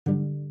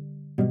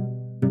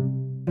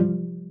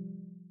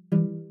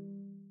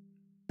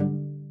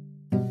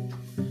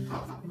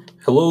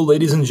Hello,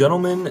 ladies and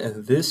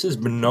gentlemen. This is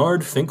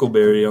Bernard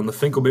Finkelberry on the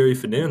Finkelberry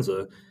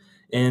Finanza,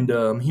 and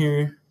I'm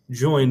here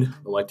joined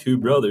by my two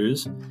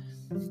brothers.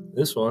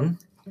 This one,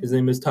 his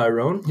name is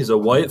Tyrone. He's a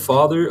white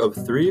father of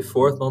three,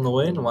 fourth on the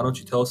way. And why don't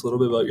you tell us a little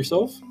bit about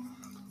yourself?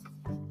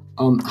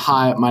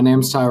 Hi, my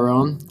name's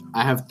Tyrone.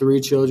 I have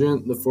three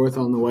children, the fourth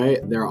on the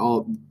way. They're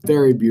all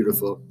very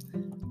beautiful.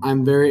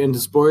 I'm very into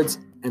sports,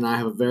 and I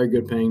have a very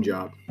good paying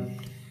job.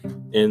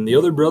 And the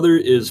other brother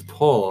is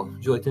Paul.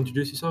 Would you like to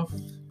introduce yourself?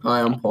 Hi,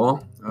 I'm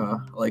Paul. I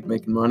like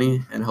making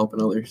money and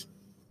helping others.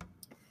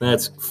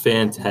 That's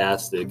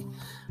fantastic.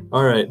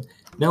 All right.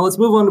 Now let's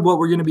move on to what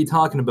we're going to be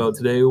talking about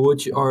today,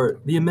 which are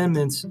the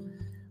amendments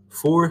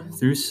 4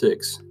 through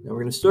 6. Now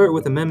we're going to start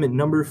with amendment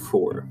number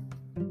 4.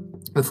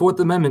 The Fourth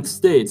Amendment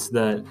states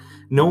that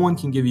no one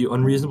can give you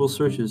unreasonable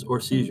searches or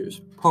seizures.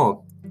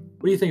 Paul,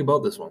 what do you think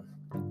about this one?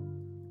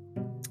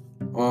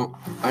 Well,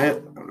 I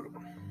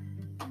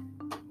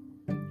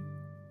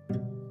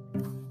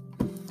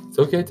It's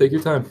okay. Take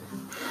your time.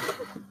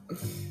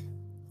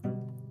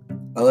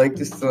 like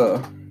just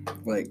to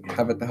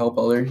have it to help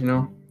others,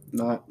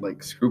 not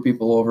screw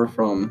people over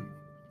from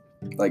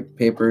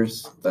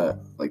papers that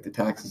the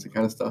taxes and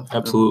kind of stuff.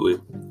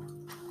 Absolutely.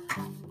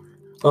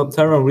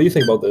 Tyrone, what do you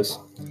think about this?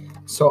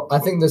 So I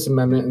think this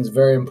amendment is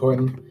very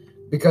important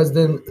because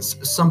then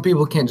some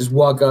people can't just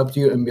walk up to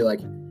you and be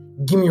like,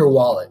 give me your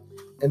wallet.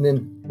 And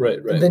then Right.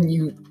 then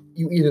you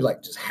either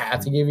just have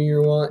to give me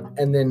your wallet,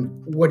 and then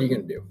what are you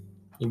going to do?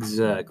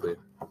 Exactly.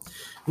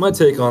 My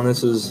take on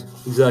this is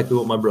exactly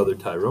what my brother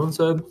Tyrone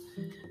said.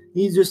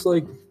 He's just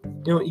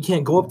you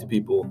can't go up to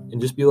people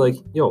and just be like,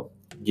 yo,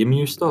 give me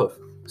your stuff.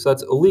 So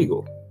that's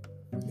illegal.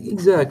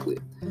 Exactly.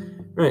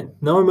 Right.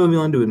 Now we're moving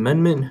on to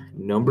amendment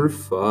number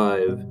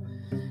 5.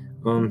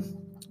 I'm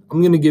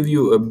going to give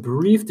you a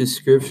brief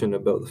description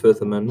about the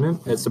Fifth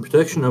Amendment. It's the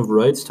protection of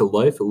rights to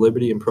life,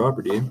 liberty, and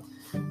property.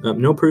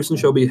 No person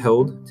shall be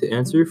held to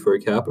answer for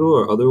a capital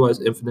or otherwise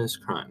infamous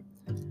crime.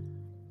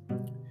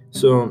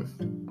 So,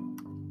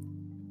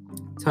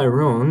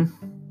 Tyrone,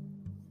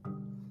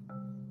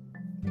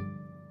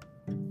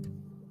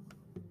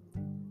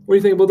 what do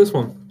you think about this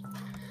one?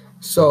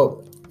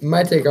 So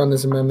my take on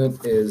this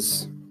amendment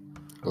is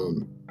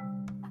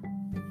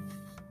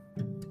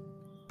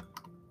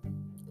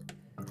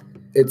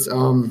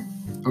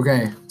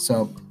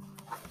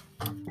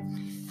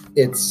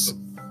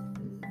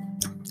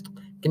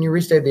can you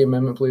restate the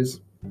amendment, please?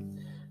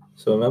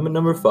 So amendment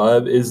number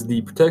 5 is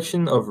the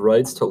protection of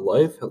rights to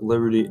life,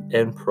 liberty,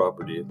 and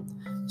property.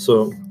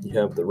 So you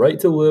have the right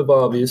to live,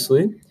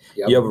 obviously.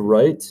 Yep. You have a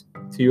right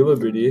to your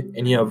liberty,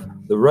 and you have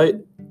the right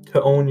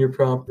to own your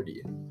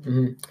property.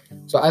 Mm-hmm.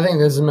 So I think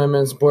this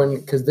amendment is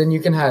important because then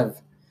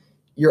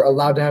you're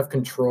allowed to have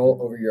control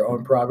over your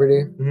own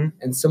property,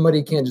 and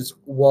somebody can't just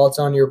waltz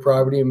on your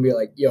property and be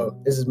like, yo,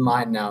 this is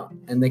mine now,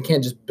 and they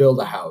can't just build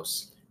a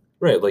house.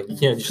 Right, you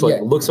can't just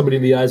look somebody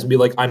in the eyes and be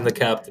like, I'm the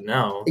captain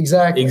now.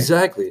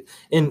 Exactly.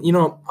 And,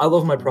 I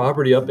love my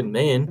property up in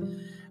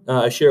Maine.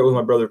 I share it with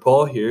my brother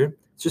Paul here.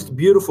 It's just a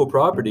beautiful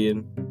property,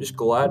 and I'm just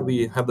glad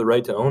we have the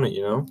right to own it,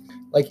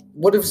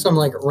 What if some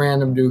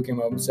random dude came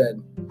up and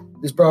said,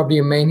 this property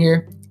in Maine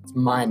here, it's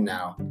mine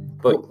now.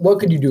 But what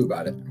could you do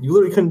about it? You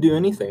literally couldn't do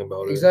anything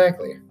about it.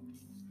 Exactly.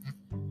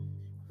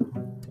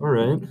 All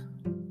right.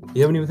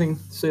 You have anything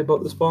to say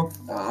about this, Paul?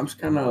 I'm just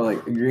kind of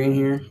agreeing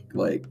here.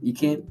 You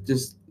can't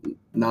just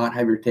not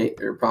have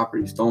your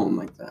property stolen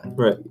like that.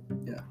 Right.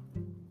 Yeah.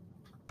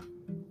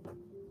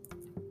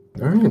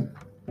 All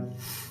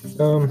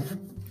right.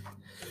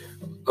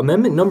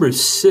 Amendment number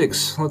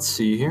 6. Let's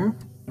see here.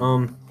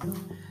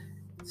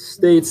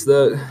 States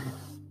that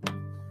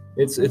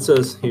it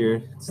says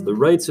here, it's the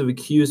rights of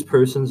accused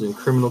persons in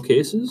criminal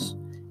cases.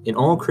 In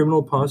all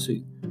criminal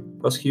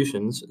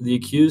prosecutions, the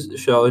accused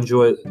shall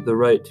enjoy the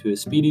right to a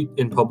speedy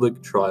and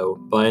public trial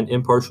by an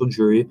impartial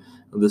jury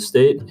of the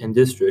state and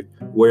district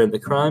wherein the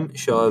crime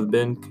shall have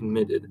been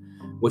committed,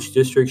 which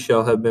district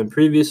shall have been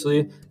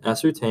previously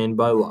ascertained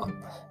by law,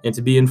 and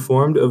to be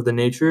informed of the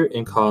nature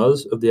and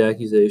cause of the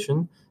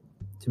accusation,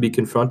 to be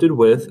confronted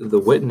with the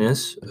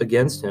witness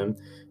against him,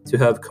 to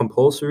have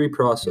compulsory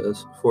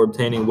process for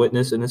obtaining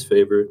witness in his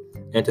favor,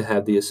 and to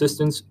have the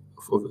assistance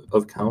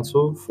of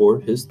counsel for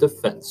his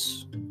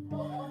defense.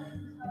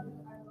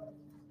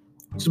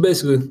 So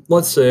basically,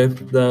 let's say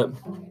that,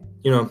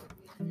 you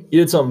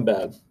did something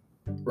bad.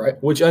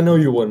 Right. Which I know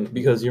you wouldn't,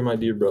 because you're my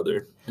dear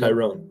brother,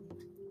 Tyrone,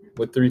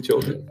 with 3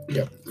 children.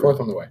 Yep. Fourth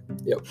on the way.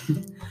 Yep.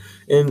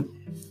 And,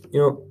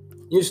 you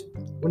just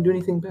wouldn't do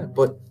anything bad.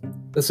 But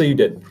let's say you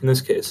did, in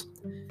this case.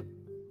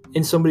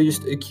 And somebody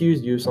just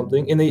accused you of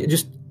something, and they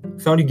just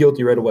found you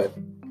guilty right away.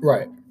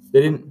 Right.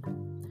 They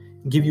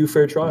didn't give you a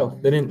fair trial.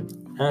 They didn't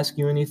ask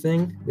you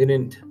anything. They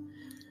didn't,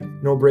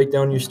 break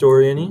down your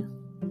story any.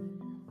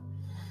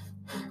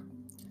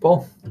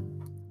 Paul,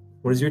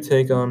 what is your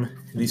take on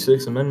the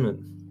Sixth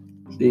Amendment?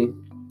 See,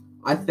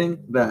 I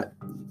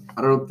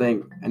don't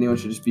think anyone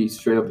should just be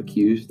straight up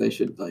accused. They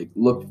should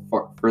look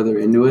further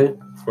into it.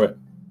 Right.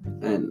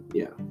 And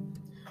yeah.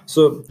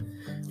 So,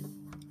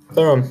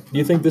 do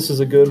you think this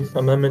is a good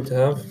amendment to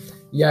have?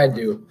 Yeah, I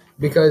do.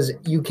 because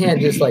you can't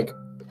just like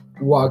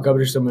walk up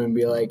to someone and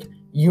be like,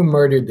 you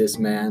murdered this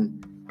man,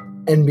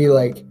 and be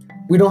like,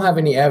 we don't have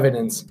any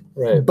evidence,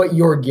 Right. but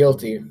you're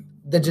guilty.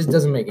 That just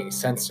doesn't make any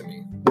sense to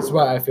me. That's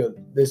why I feel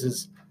this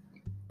is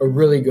a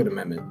really good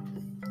amendment.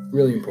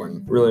 Really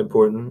important. Really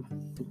important.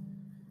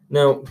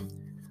 Now,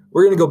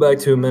 we're going to go back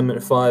to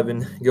Amendment 5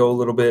 and go a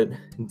little bit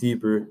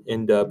deeper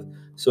in depth.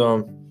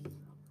 So,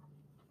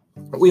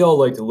 we all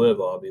like to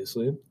live,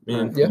 obviously. I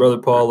mean, Yeah. Brother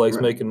Paul likes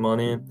making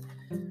money.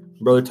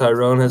 Brother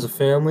Tyrone has a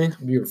family.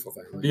 Beautiful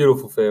family.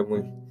 Beautiful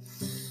family.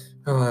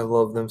 Oh, I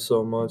love them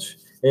so much.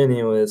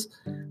 Anyways,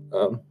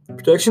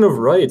 protection of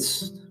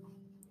rights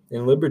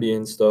and liberty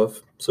and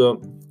stuff.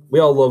 So, we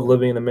all love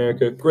living in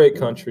America. Great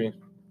country.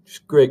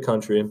 Just great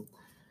country.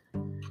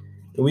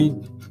 We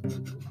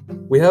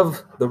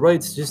have the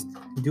rights to just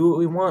do what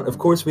we want. Of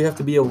course, we have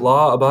to be a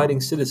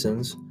law-abiding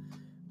citizens.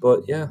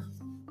 But, yeah.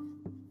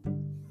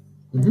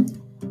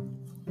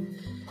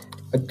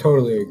 I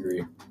totally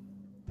agree.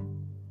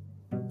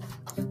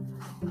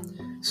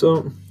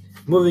 So,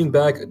 moving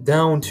back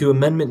down to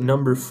Amendment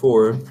number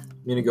 4, I'm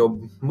going to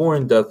go more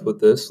in depth with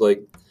this.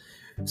 Like,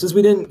 since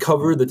we didn't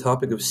cover the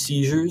topic of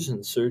seizures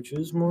and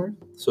searches more,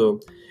 so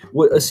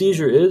what a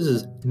seizure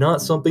is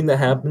not something that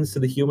happens to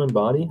the human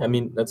body. I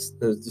mean,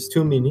 there's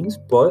two meanings,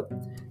 but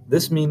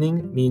this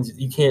meaning means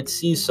you can't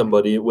seize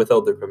somebody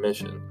without their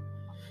permission.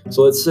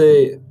 So let's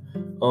say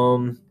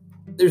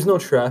there's no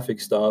traffic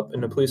stop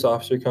and a police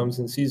officer comes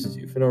and seizes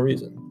you for no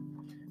reason.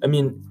 I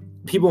mean,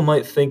 people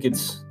might think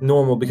it's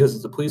normal because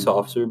it's a police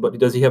officer, but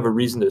does he have a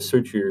reason to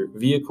search your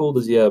vehicle?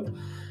 Does he have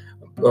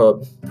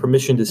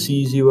permission to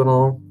seize you at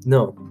all?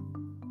 No.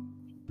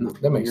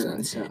 That makes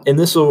sense. Yeah. And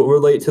this will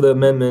relate to the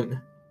amendment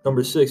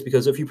number 6,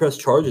 because if you press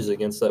charges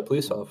against that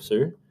police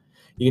officer,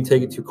 you can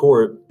take it to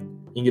court,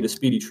 you can get a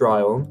speedy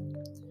trial,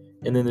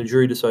 and then the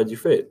jury decides your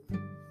fate.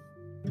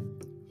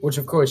 Which,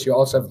 of course, you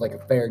also have like a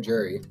fair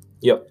jury.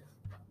 Yep.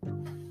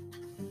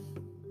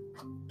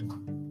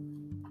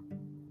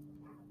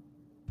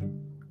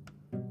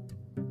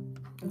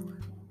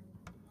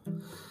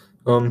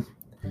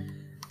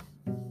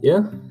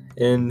 Yeah,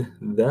 and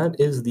that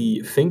is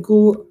the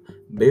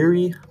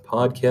Finkelberry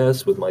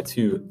podcast with my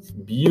two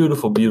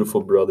beautiful,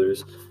 beautiful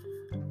brothers.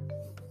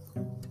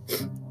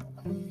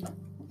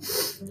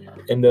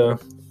 And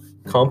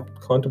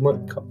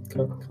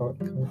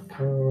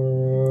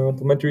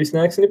complimentary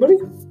snacks, anybody?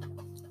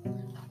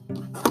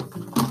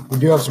 We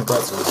do have some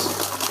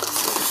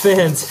pretzels.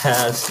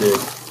 Fantastic.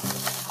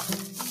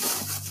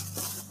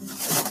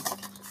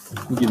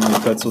 Give me a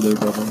pretzel there,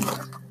 brother.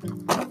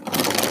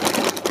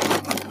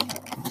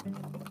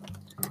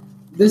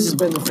 This has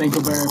been the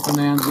Finkelberry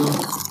Bonanza.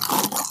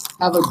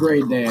 Have a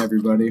great day,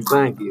 everybody.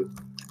 Thank you.